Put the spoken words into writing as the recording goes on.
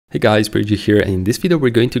Hey guys, Perju here, and in this video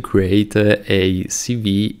we're going to create a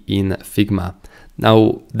CV in Figma.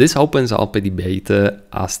 Now this opens up a debate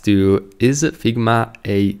as to is Figma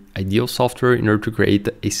a ideal software in order to create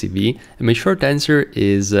a CV, and my short answer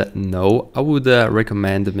is no. I would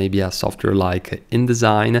recommend maybe a software like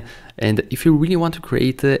InDesign, and if you really want to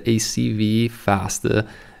create a CV fast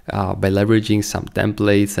by leveraging some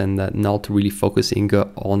templates and not really focusing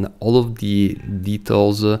on all of the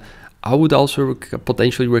details, I would also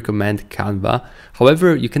potentially recommend Canva.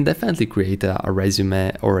 However, you can definitely create a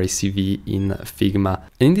resume or a CV in Figma.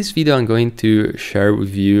 And in this video, I'm going to share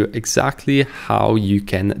with you exactly how you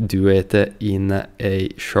can do it in a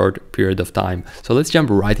short period of time. So let's jump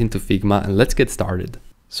right into Figma and let's get started.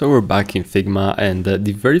 So we're back in Figma, and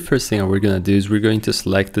the very first thing we're going to do is we're going to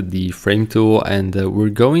select the frame tool, and we're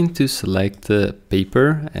going to select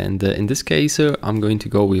paper, and in this case I'm going to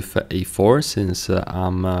go with A4 since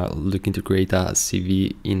I'm looking to create a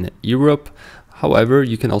CV in Europe. However,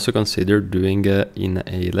 you can also consider doing in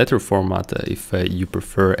a letter format if you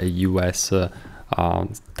prefer a US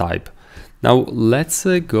type. Now let's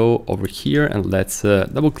go over here and let's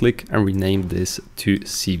double click and rename this to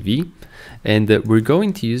CV. And we're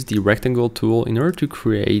going to use the rectangle tool in order to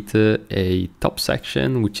create a top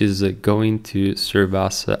section, which is going to serve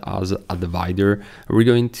us as a divider. We're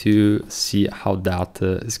going to see how that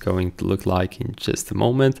is going to look like in just a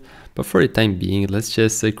moment. But for the time being, let's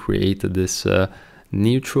just create this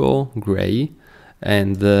neutral gray.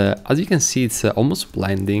 And as you can see, it's almost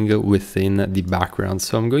blending within the background.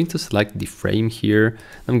 So I'm going to select the frame here.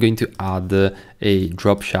 I'm going to add a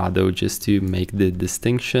drop shadow just to make the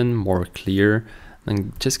distinction more clear.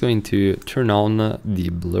 I'm just going to turn on the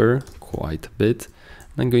blur quite a bit.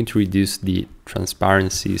 I'm going to reduce the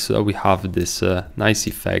transparency so that we have this nice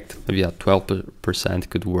effect. Maybe at 12%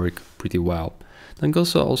 could work pretty well. I'm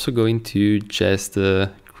also going to just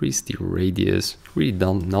increase the radius. Really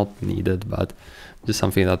not needed, but just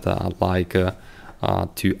something that I like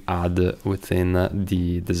to add within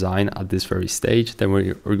the design at this very stage. Then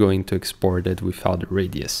we're going to export it without the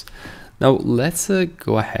radius. Now let's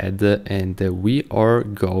go ahead and we are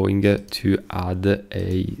going to add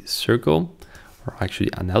a circle, or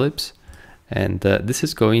actually an ellipse, and this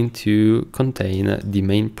is going to contain the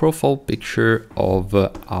main profile picture of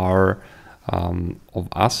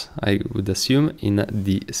us, I would assume, in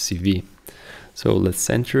the CV. So let's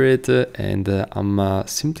center it, and I'm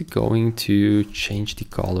simply going to change the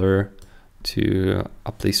color to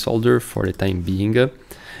a placeholder for the time being. And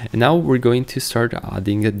now we're going to start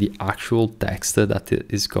adding the actual text that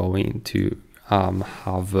is going to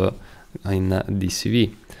have in the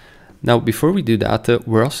CV. Now, before we do that,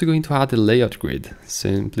 we're also going to add a layout grid,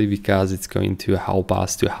 simply because it's going to help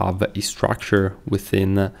us to have a structure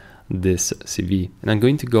within this CV. And I'm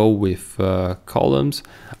going to go with columns.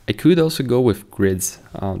 I could also go with grids.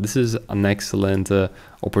 This is an excellent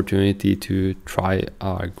opportunity to try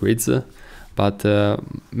grids, but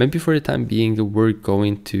maybe for the time being we're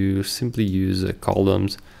going to simply use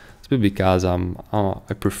columns, because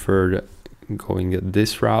I prefer going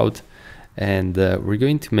this route. And we're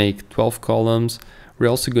going to make 12 columns. We're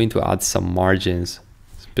also going to add some margins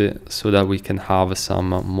so that we can have some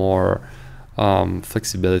more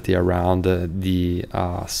flexibility around the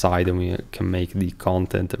side, and we can make the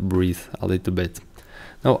content breathe a little bit.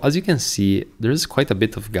 Now, as you can see, there's quite a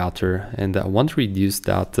bit of gutter, and I want to reduce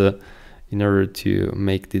that in order to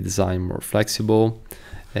make the design more flexible.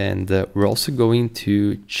 And we're also going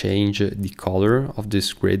to change the color of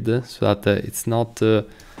this grid so that it's not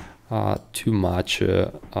too much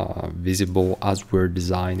visible as we're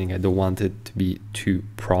designing. I don't want it to be too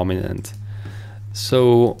prominent.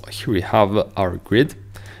 So here we have our grid.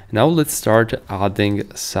 Now let's start adding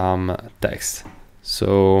some text.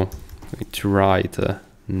 So I'm going to write a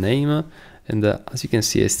name, and as you can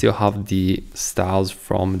see, I still have the styles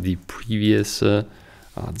from the previous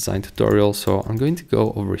design tutorial. So I'm going to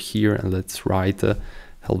go over here and let's write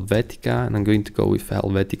Helvetica, and I'm going to go with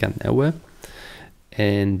Helvetica Neue.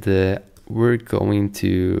 And we're going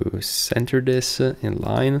to center this in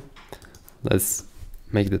line. Let's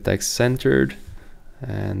make the text centered.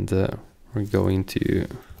 And we're going to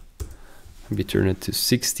maybe turn it to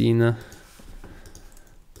 16,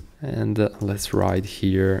 and let's write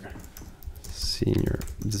here senior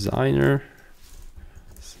designer,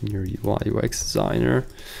 senior UI UX designer,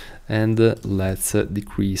 and let's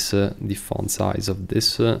decrease the font size of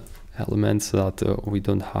this element so that we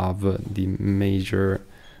don't have the major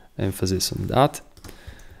emphasis on that.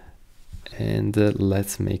 And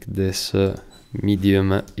let's make this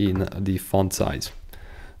medium in the font size.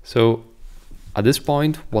 So at this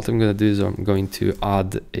point, what I'm going to do is I'm going to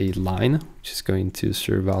add a line, which is going to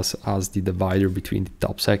serve us as the divider between the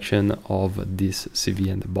top section of this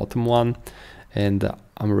CV and the bottom one. And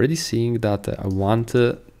I'm already seeing that I want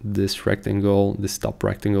this rectangle, this top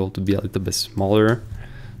rectangle, to be a little bit smaller.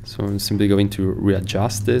 So I'm simply going to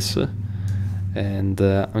readjust this, and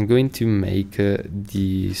I'm going to make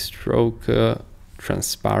the stroke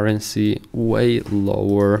transparency way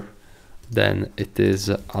lower than it is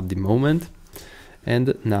at the moment.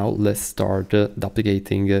 And now let's start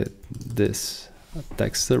duplicating this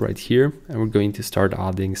text right here, and we're going to start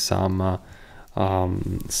adding some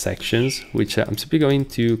sections, which I'm simply going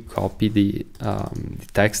to copy the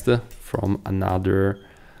text from another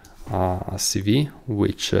CV,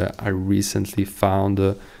 which I recently found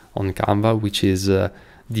on Canva, which is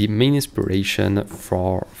the main inspiration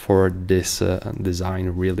for this design,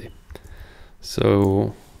 really.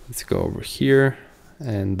 So let's go over here,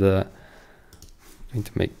 and I'm going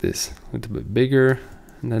to make this a little bit bigger,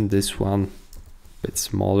 and then this one a bit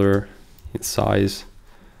smaller in size.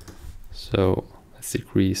 So let's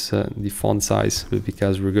decrease the font size,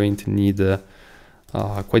 because we're going to need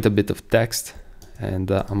quite a bit of text,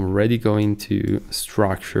 and I'm already going to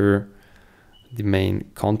structure the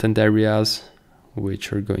main content areas,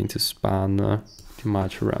 which are going to span pretty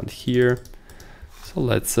much around here. So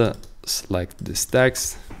let's select this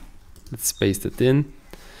text, let's paste it in,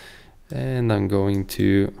 and I'm going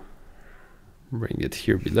to bring it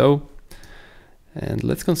here below. And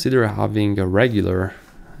let's consider having a regular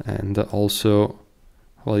and also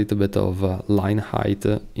a little bit of line height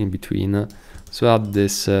in between, so that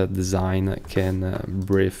this design can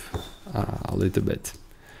breathe a little bit.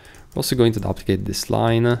 I'm also going to duplicate this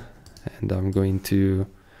line, and I'm going to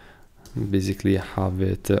basically have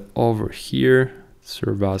it over here,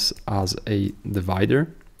 serve us as a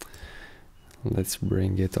divider. Let's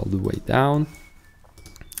bring it all the way down,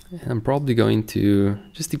 and I'm probably going to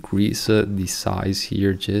just decrease the size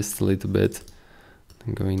here just a little bit.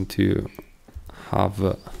 I'm going to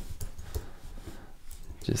have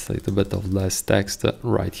just a little bit of less text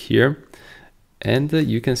right here, and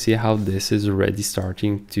you can see how this is already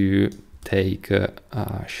starting to take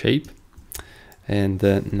shape. And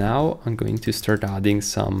now I'm going to start adding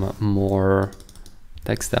some more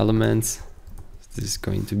text elements. This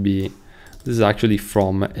is actually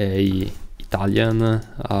from a Italian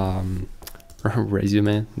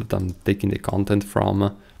resume that I'm taking the content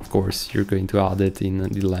from. Of course, you're going to add it in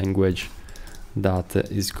the language that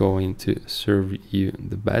is going to serve you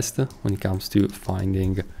the best when it comes to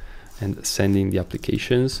finding and sending the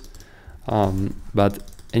applications. But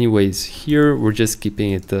anyways, here we're just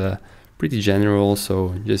keeping it pretty general,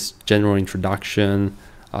 so just general introduction,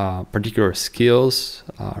 particular skills,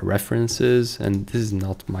 references. And this is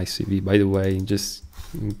not my CV, by the way, just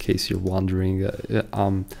in case you're wondering.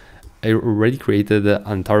 I already created an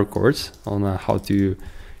entire course on how to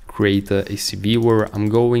create a CV, where I'm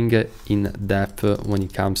going in depth when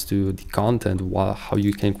it comes to the content, how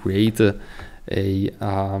you can create a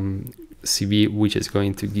CV which is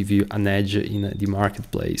going to give you an edge in the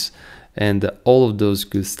marketplace, and all of those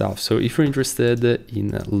good stuff. So if you're interested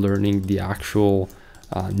in learning the actual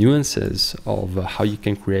nuances of how you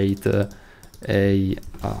can create a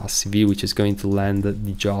CV which is going to land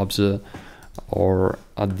the jobs or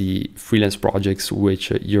the freelance projects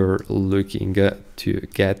which you're looking to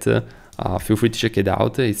get, feel free to check it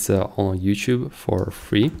out. It's on YouTube for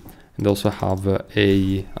free, and also have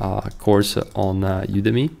a course on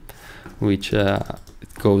Udemy, which it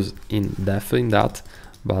goes in depth in that.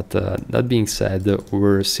 But that being said,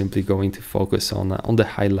 we're simply going to focus on the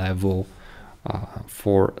high level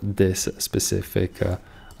for this specific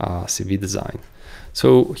CV design.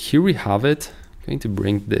 So here we have it. I'm going to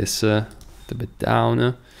bring this a bit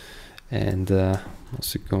down, and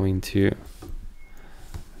also going to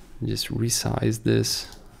just resize this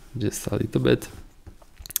just a little bit.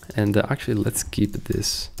 And actually, let's keep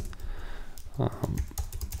this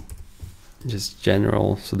just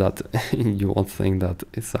general, so that you won't think that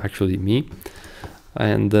it's actually me.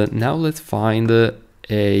 And now let's find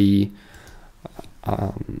a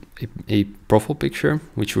profile picture,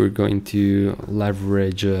 which we're going to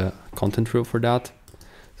leverage content rule for that.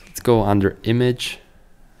 So let's go under image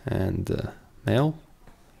and mail.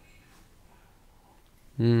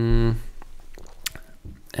 And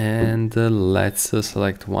let's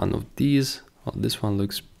select one of these. Well, this one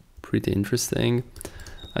looks pretty interesting.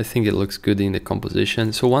 I think it looks good in the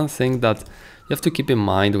composition. So one thing that you have to keep in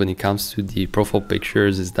mind when it comes to the profile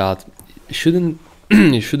pictures is that it shouldn't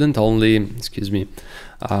only,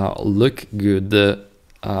 look good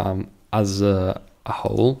as a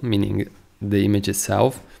whole, meaning the image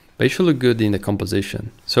itself, but it should look good in the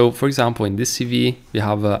composition. So for example, in this CV, we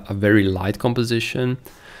have a very light composition.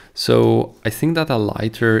 So I think that a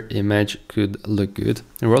lighter image could look good.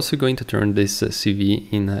 And we're also going to turn this CV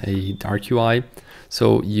in a dark UI,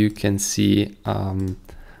 so you can see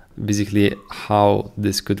basically how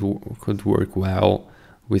this could work well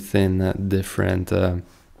within different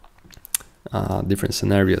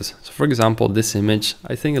scenarios. So for example, this image,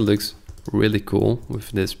 I think it looks really cool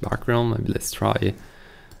with this background. Maybe let's try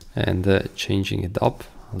and changing it up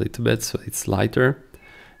a little bit so it's lighter.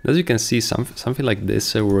 As you can see, something like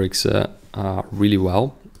this works really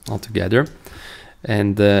well altogether.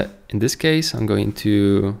 And in this case, I'm going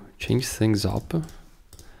to change things up,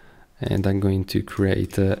 and I'm going to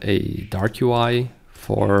create a dark UI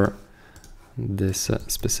for this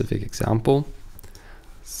specific example.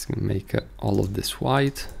 Let's make all of this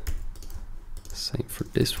white. Same for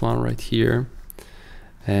this one right here.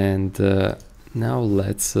 And now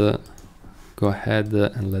let's go ahead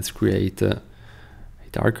and let's create a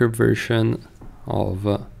darker version of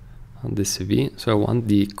this CV. So I want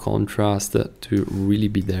the contrast to really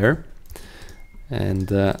be there, and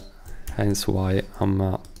hence why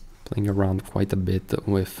I'm playing around quite a bit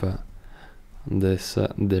with this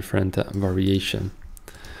different variation.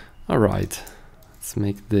 All right, let's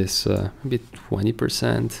make this maybe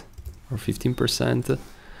 20% or 15%,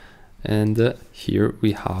 and here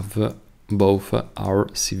we have both our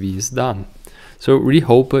CVs done. So really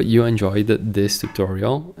hope you enjoyed this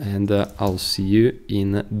tutorial, and I'll see you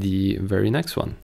in the very next one.